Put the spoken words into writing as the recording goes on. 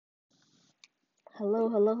Hello,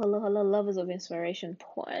 hello, hello, hello, lovers of inspiration.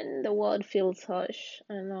 When the world feels harsh,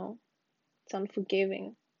 I know it's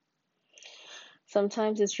unforgiving.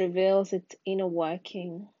 Sometimes it reveals its inner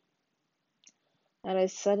working, and I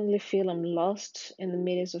suddenly feel I'm lost in the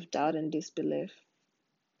midst of doubt and disbelief,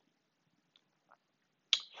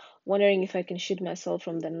 wondering if I can shoot myself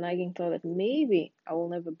from the nagging thought that maybe I will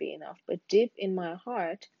never be enough. But deep in my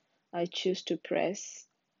heart, I choose to press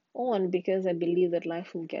on because I believe that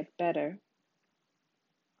life will get better.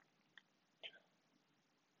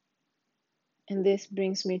 And this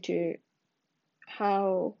brings me to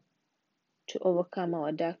how to overcome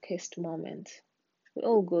our darkest moments. We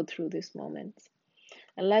all go through these moments.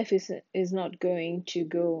 And life is not going to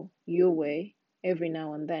go your way every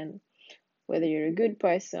now and then, whether you're a good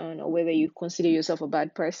person or whether you consider yourself a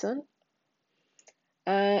bad person.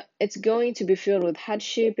 It's going to be filled with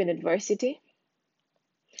hardship and adversity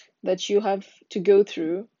that you have to go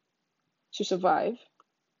through to survive.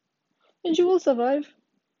 And you will survive.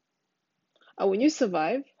 And when you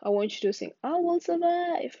survive, I want you to sing, I will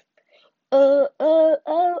survive. Oh, oh,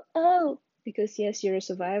 oh, oh. Because yes, you're a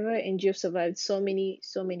survivor and you've survived so many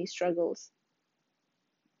struggles.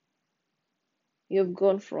 You've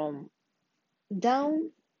gone from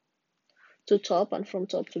down to top and from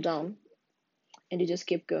top to down, and you just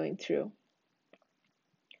keep going through.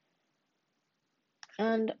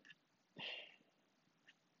 And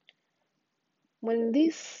when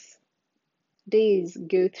these days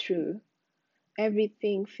go through,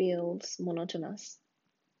 everything feels monotonous,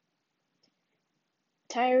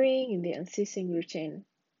 tiring in the unceasing routine.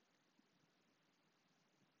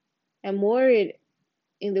 I'm worried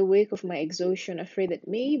in the wake of my exhaustion, afraid that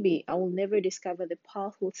maybe I will never discover the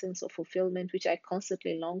powerful sense of fulfillment which I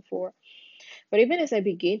constantly long for. But even as I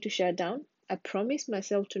begin to shut down, I promise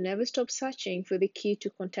myself to never stop searching for the key to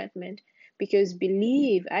contentment because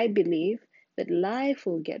I believe that life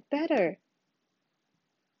will get better.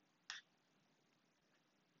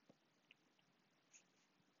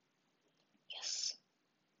 Yes.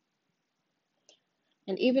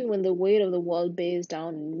 And even when the weight of the world bears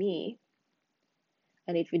down on me,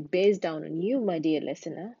 and if it bears down on you, my dear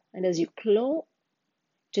listener, and as you claw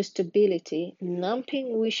to stability,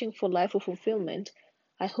 numbing, wishing for life of fulfillment,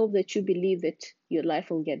 I hope that you believe that your life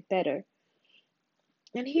will get better.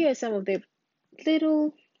 And here are some of the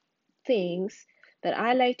little things that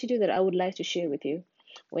I like to do that I would like to share with you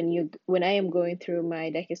when I am going through my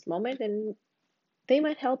darkest moment, and they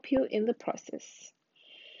might help you in the process.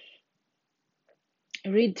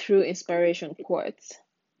 Read through inspiration quotes.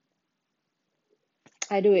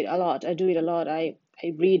 I do it a lot. I do it a lot. I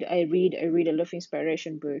read a lot of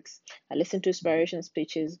inspiration books. I listen to inspiration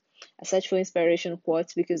speeches. I search for inspiration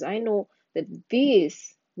quotes because I know that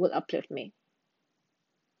this will uplift me.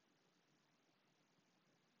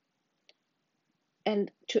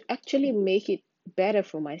 And to actually make it better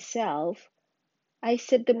for myself, I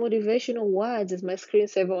set the motivational words as my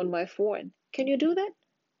screensaver on my phone. Can you do that?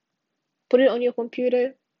 Put it on your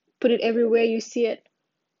computer, put it everywhere you see it.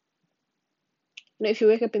 If you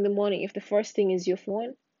wake up in the morning, if the first thing is your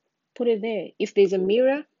phone, put it there. If there's a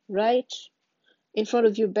mirror right in front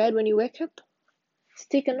of your bed when you wake up,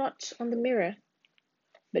 stick a note on the mirror.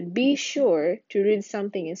 But be sure to read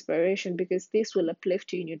something inspiration because this will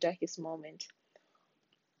uplift you in your darkest moment.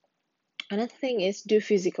 Another thing is do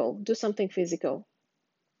something physical.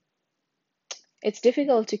 It's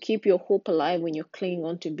difficult to keep your hope alive when you're clinging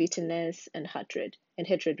on to bitterness and hatred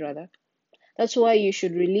rather. That's why you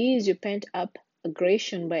should release your pent up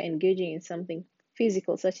aggression by engaging in something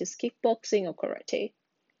physical such as kickboxing or karate.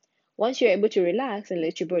 Once you're able to relax and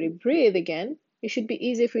let your body breathe again, it should be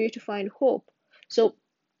easy for you to find hope. So,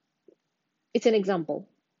 it's an example.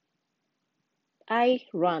 I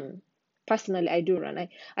run. Personally, I do run.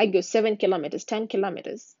 I go 7 kilometers, 10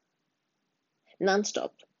 kilometers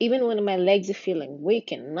non-stop. Even when my legs are feeling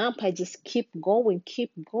weak and numb, I just keep going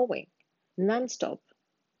non-stop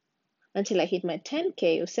until I hit my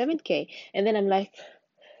 10K or 7K. And then I'm like,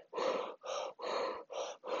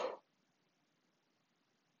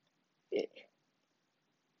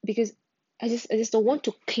 because I just don't want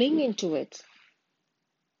to cling into it.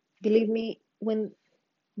 Believe me, when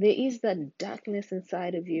there is that darkness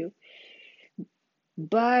inside of you,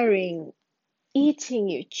 barring, eating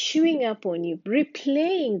you, chewing up on you,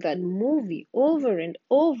 replaying that movie over and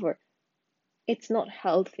over, it's not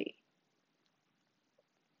healthy.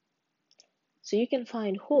 So you can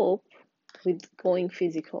find hope with going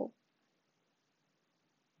physical.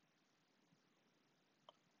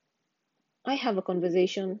 I have a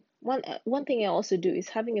conversation. One thing I also do is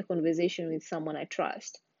having a conversation with someone I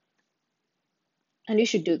trust, and you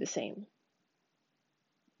should do the same.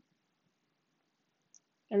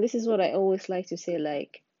 And this is what I always like to say,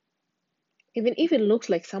 like, even if it looks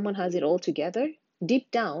like someone has it all together, deep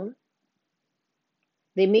down,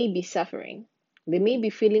 they may be suffering. They may be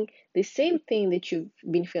feeling the same thing that you've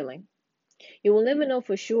been feeling. You will never know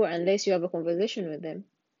for sure unless you have a conversation with them.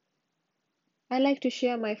 I like to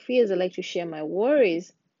share my fears, I like to share my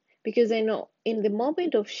worries, because I know in the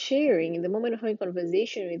moment of sharing, in the moment of having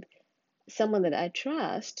conversation with someone that I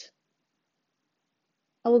trust,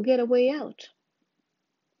 I will get a way out.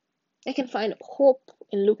 I can find hope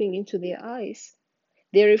in looking into their eyes.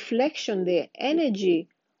 Their reflection, their energy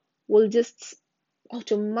will just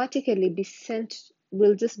automatically be sent,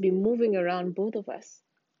 will just be moving around both of us.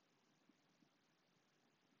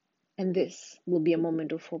 And this will be a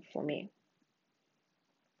moment of hope for me.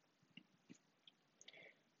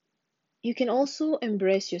 You can also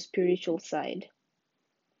embrace your spiritual side.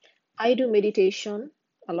 I do meditation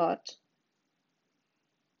a lot.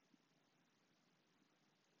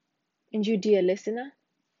 And you, dear listener,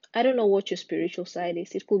 I don't know what your spiritual side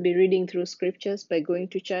is. It could be reading through scriptures by going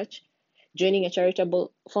to church, joining a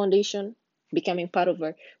charitable foundation, becoming part of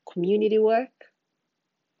a community work,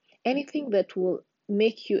 anything that will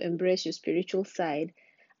make you embrace your spiritual side.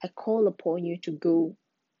 I call upon you to go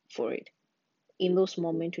for it in those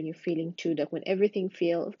moments when you're feeling too dark, when everything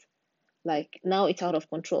feels like now it's out of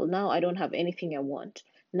control. Now I don't have anything I want.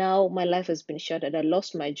 Now my life has been shattered. I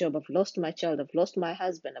lost my job. I've lost my child. I've lost my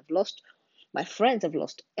husband. I've lost my friends. I've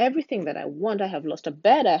lost everything that I want. I have lost a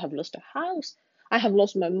bed. I have lost a house. I have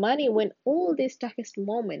lost my money. When all these darkest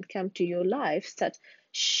moments come to your life, start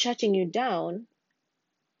shutting you down,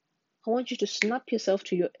 I want you to snap yourself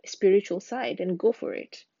to your spiritual side and go for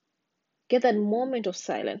it. Get that moment of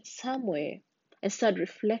silence somewhere and start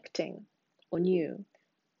reflecting on you.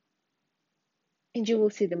 And you will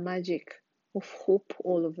see the magic of hope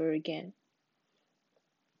all over again.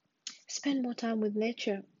 Spend more time with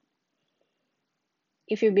nature.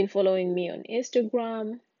 If you've been following me on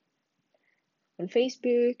Instagram, on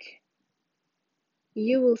Facebook,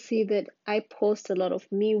 you will see that I post a lot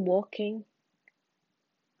of me walking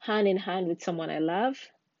hand in hand with someone I love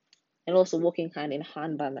and also walking hand in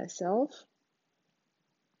hand by myself.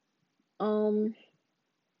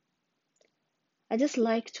 I just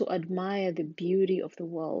like to admire the beauty of the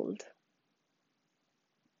world.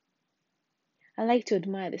 I like to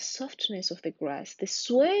admire the softness of the grass, the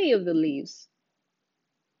sway of the leaves.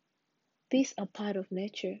 These are part of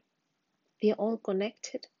nature. They are all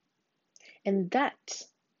connected. And that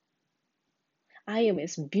I am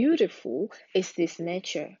as beautiful as this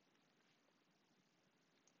nature.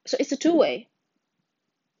 So it's a two-way.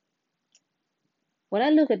 When I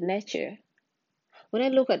look at nature, when I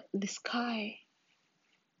look at the sky,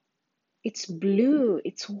 it's blue,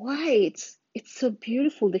 it's white, it's so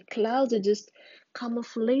beautiful. The clouds are just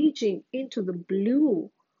camouflaging into the blue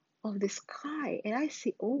of the sky. And I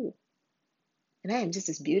see, oh, and I am just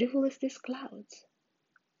as beautiful as these clouds.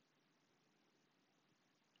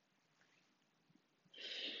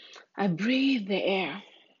 I breathe the air.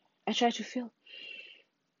 I try to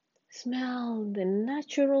smell the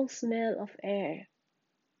natural smell of air.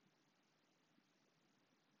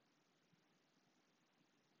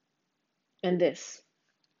 And this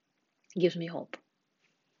gives me hope.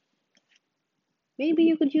 Maybe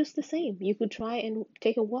you could use the same. You could try and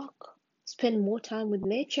take a walk, spend more time with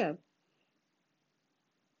nature.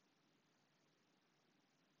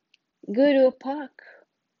 Go to a park,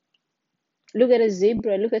 look at a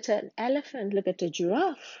zebra, look at an elephant, look at a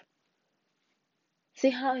giraffe. See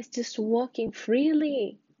how it's just walking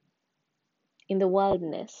freely in the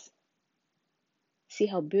wilderness. See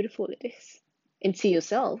how beautiful it is. And see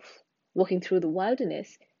yourself walking through the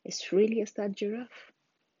wilderness as freely as that giraffe.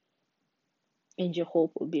 And your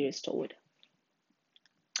hope will be restored.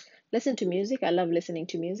 Listen to music. I love listening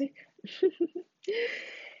to music.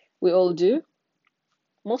 We all do.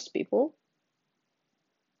 Most people.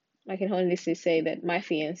 I can honestly say that my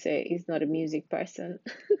fiance is not a music person.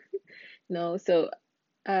 No, so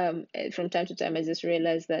from time to time I just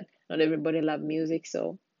realize that not everybody love music,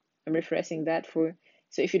 so I'm refreshing that for.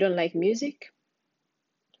 So if you don't like music,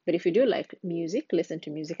 but if you do like music, listen to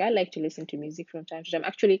music. I like to listen to music from time to time.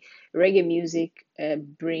 Actually, reggae music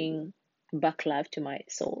bring back life to my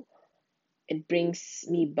soul. It brings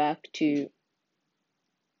me back to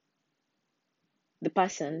the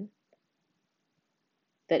person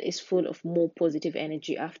that is full of more positive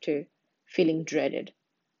energy after feeling dreaded.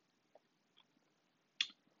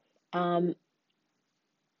 Um,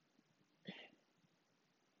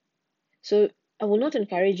 so I will not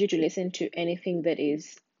encourage you to listen to anything that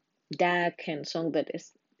is dark and song that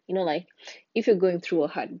is, like if you're going through a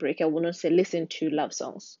heartbreak, I will not say listen to love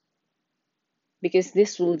songs. because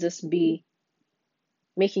this will just be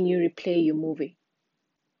making you replay your movie,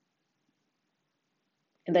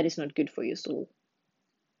 and that is not good for your soul.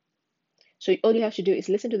 So all you have to do is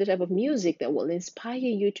listen to the type of music that will inspire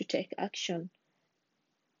you to take action,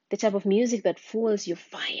 the type of music that fuels your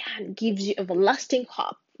fire and gives you everlasting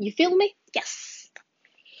hope. You feel me? Yes.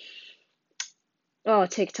 Oh,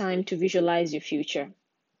 take time to visualize your future.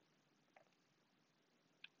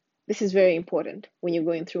 This is very important when you're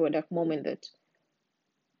going through a dark moment, that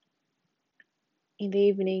in the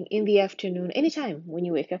evening, in the afternoon, anytime when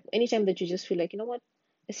you wake up, anytime that you just feel like, you know what,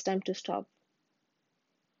 it's time to stop.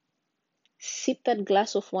 Sip that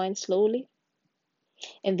glass of wine slowly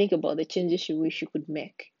and think about the changes you wish you could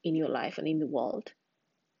make in your life and in the world.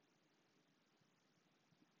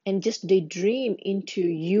 And just daydream into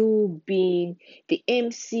you being the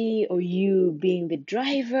MC, or you being the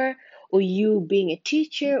driver, or you being a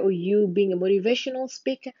teacher, or you being a motivational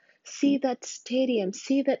speaker. See that stadium,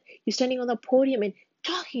 see that you're standing on the podium and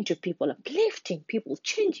talking to people, uplifting people,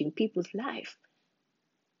 changing people's life.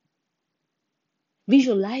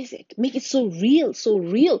 Visualize it, make it so real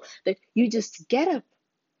that you just get up,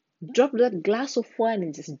 drop that glass of wine,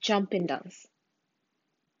 and just jump and dance.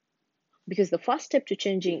 Because the first step to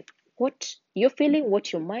changing what you're feeling,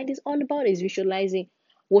 what your mind is all about, is visualizing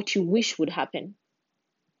what you wish would happen.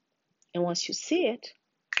 And once you see it,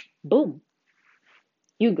 boom,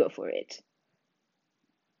 you go for it.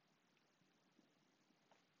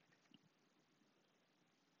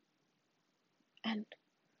 And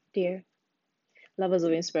dear lovers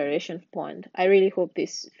of inspiration point, I really hope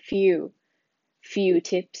these few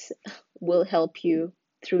tips will help you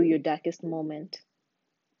through your darkest moment.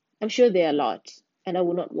 I'm sure there are a lot, and I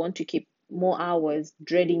would not want to keep more hours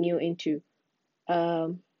dreading you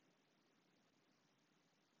um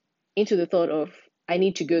into the thought of, I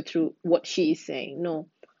need to go through what she is saying. No,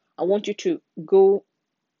 I want you to go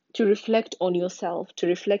to reflect on yourself, to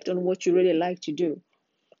reflect on what you really like to do,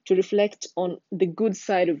 to reflect on the good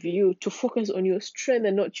side of you, to focus on your strength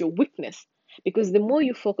and not your weakness. Because the more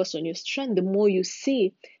you focus on your strength, the more you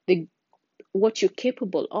see what you're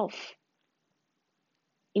capable of.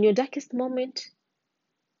 In your darkest moment,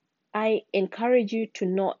 I encourage you to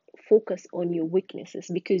not focus on your weaknesses,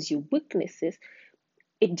 because your weaknesses,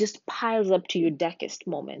 it just piles up to your darkest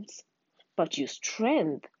moments. But your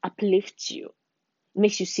strength uplifts you,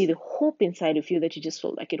 makes you see the hope inside of you that you just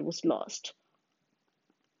felt like it was lost.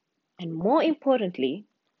 And more importantly,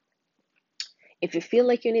 if you feel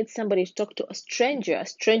like you need somebody to talk to, a stranger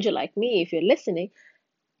like me, if you're listening,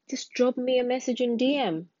 just drop me a message on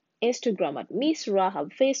DM. Instagram at Miss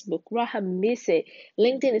Rahab, Facebook Rahab Mbise,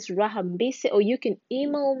 LinkedIn is Rahab Mbise, or you can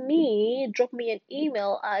email me, drop me an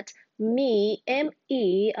email at me at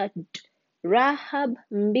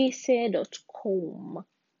rahabmbise.com.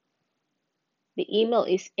 The email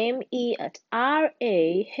is me at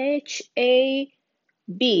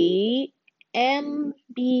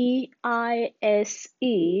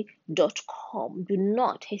rahabmbise.com. Do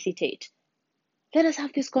not hesitate. Let us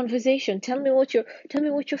have this conversation. Tell me what you're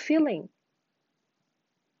feeling.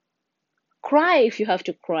 Cry if you have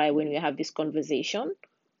to cry when we have this conversation.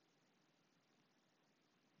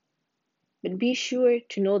 But be sure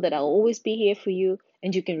to know that I'll always be here for you,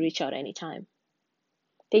 and you can reach out anytime.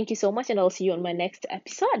 Thank you so much, and I'll see you on my next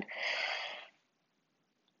episode.